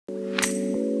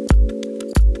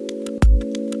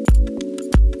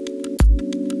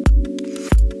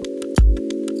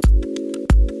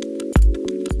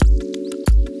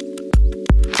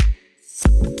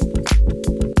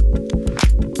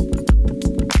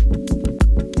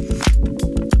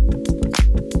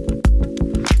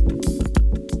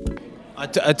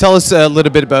Tell us a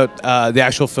little bit about the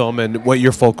actual film and what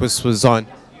your focus was on.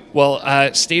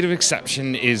 Well, State of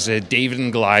Exception is a David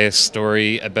and Goliath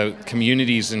story about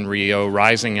communities in Rio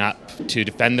rising up to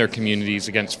defend their communities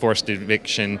against forced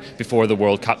eviction before the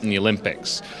World Cup and the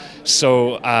Olympics.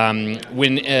 So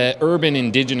when an urban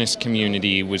indigenous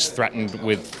community was threatened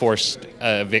with forced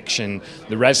eviction,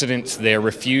 the residents there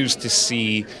refused to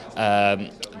see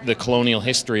the colonial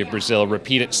history of Brazil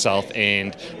repeat itself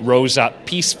and rose up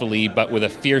peacefully but with a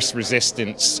fierce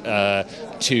resistance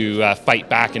to fight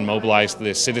back and mobilize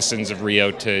the citizens of Rio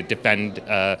to defend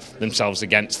themselves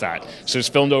against that. So it's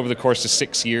filmed over the course of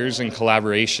 6 years in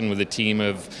collaboration with a team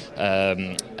of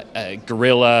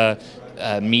guerrilla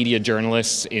media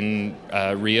journalists in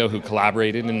Rio who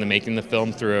collaborated in the making of the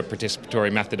film through a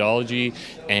participatory methodology,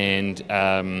 and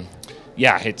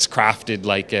yeah, it's crafted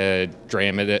like a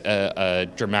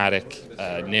dramatic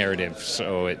narrative.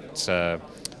 So it's yeah,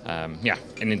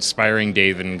 an inspiring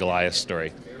David and Goliath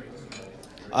story.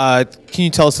 Can you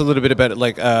tell us a little bit about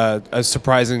like a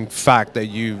surprising fact that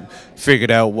you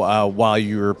figured out while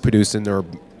you were producing or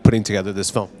putting together this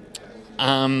film?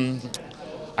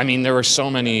 I mean, there were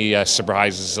so many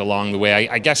surprises along the way.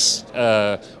 I guess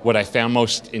what I found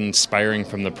most inspiring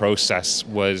from the process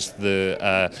was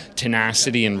the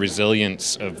tenacity and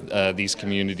resilience of these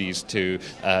communities to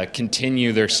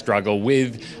continue their struggle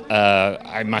with,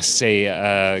 I must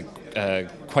say,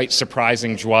 quite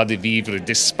surprising joie de vivre,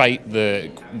 despite the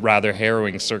rather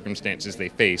harrowing circumstances they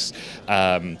face.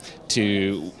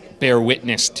 To bear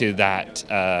witness to that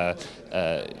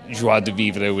joie de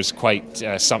vivre was quite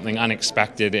something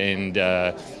unexpected and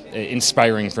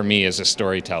inspiring for me as a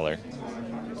storyteller.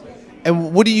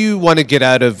 And what do you want to get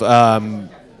out of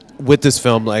with this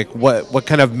film? Like, what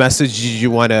kind of message do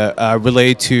you want to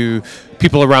relay to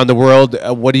people around the world?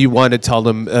 What do you want to tell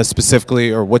them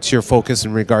specifically, or what's your focus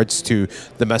in regards to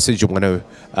the message you want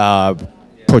to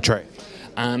portray?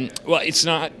 Well, it's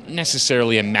not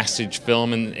necessarily a message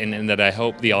film, in that I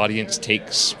hope the audience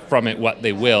takes from it what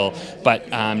they will, but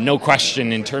no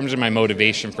question, in terms of my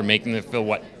motivation for making the film,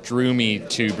 what drew me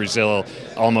to Brazil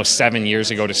almost 7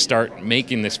 years ago to start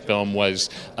making this film was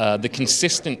the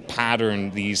consistent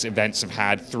pattern these events have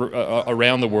had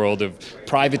around the world of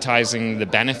privatizing the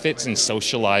benefits and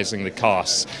socializing the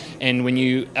costs. And when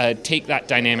you take that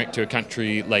dynamic to a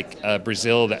country like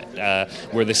Brazil,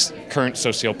 where this current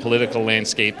socio-political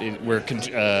landscape, where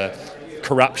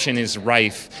corruption is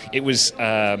rife, it was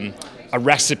a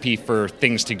recipe for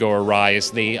things to go awry,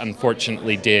 as they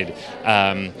unfortunately did.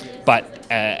 But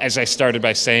as I started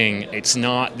by saying,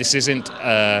 this isn't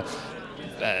a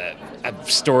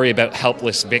story about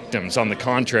helpless victims. On the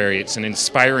contrary, it's an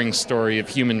inspiring story of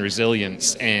human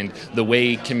resilience and the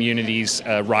way communities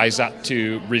rise up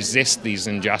to resist these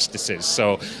injustices.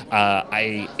 So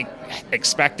I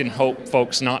expect and hope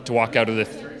folks not to walk out of the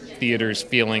theaters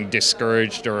feeling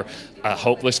discouraged or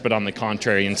hopeless, but on the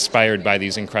contrary, inspired by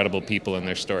these incredible people and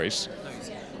their stories.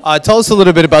 Tell us a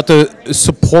little bit about the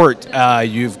support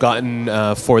you've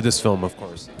gotten for this film, of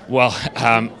course. Well,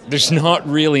 there's not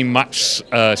really much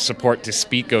support to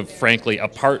speak of, frankly,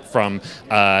 apart from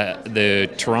the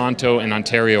Toronto and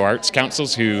Ontario Arts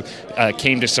Councils, who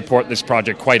came to support this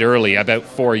project quite early, about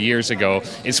 4 years ago,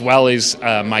 as well as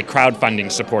my crowdfunding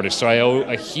supporters. So I owe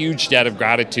a huge debt of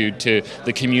gratitude to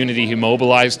the community who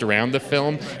mobilized around the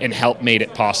film and helped make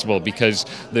it possible, because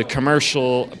the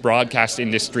commercial broadcast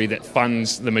industry that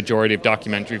funds the majority of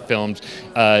documentary films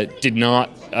did not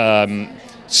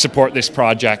support this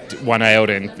project 1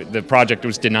 iota, and the project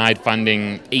was denied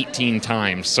funding 18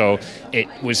 times. So it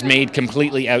was made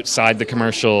completely outside the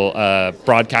commercial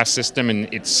broadcast system, and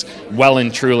it's well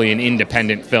and truly an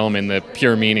independent film in the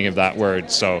pure meaning of that word.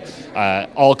 So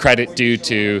all credit due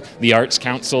to the arts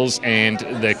councils and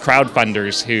the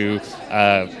crowdfunders who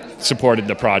supported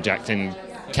the project and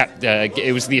kept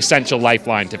it was the essential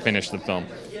lifeline to finish the film.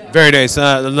 Very nice.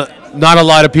 Not a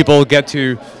lot of people get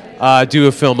to do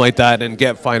a film like that and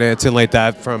get financing like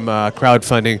that from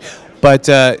crowdfunding. But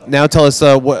now tell us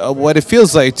what it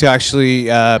feels like to actually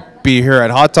be here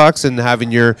at Hot Talks and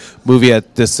having your movie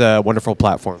at this wonderful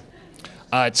platform.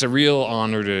 It's a real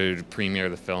honor to premiere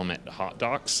the film at Hot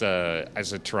Docs.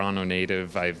 As a Toronto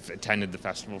native, I've attended the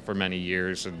festival for many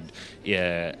years, and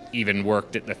even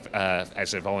worked at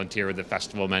as a volunteer with the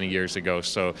festival many years ago.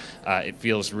 So it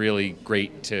feels really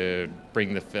great to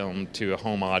bring the film to a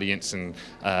home audience, and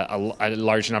a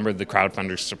large number of the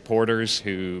crowdfunder supporters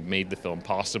who made the film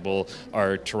possible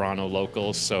are Toronto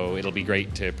locals. So it'll be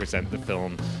great to present the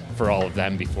film for all of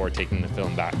them before taking the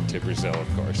film back to Brazil,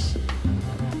 of course.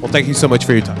 Well, thank you so much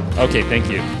for your time. Okay, thank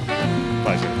you.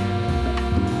 Pleasure.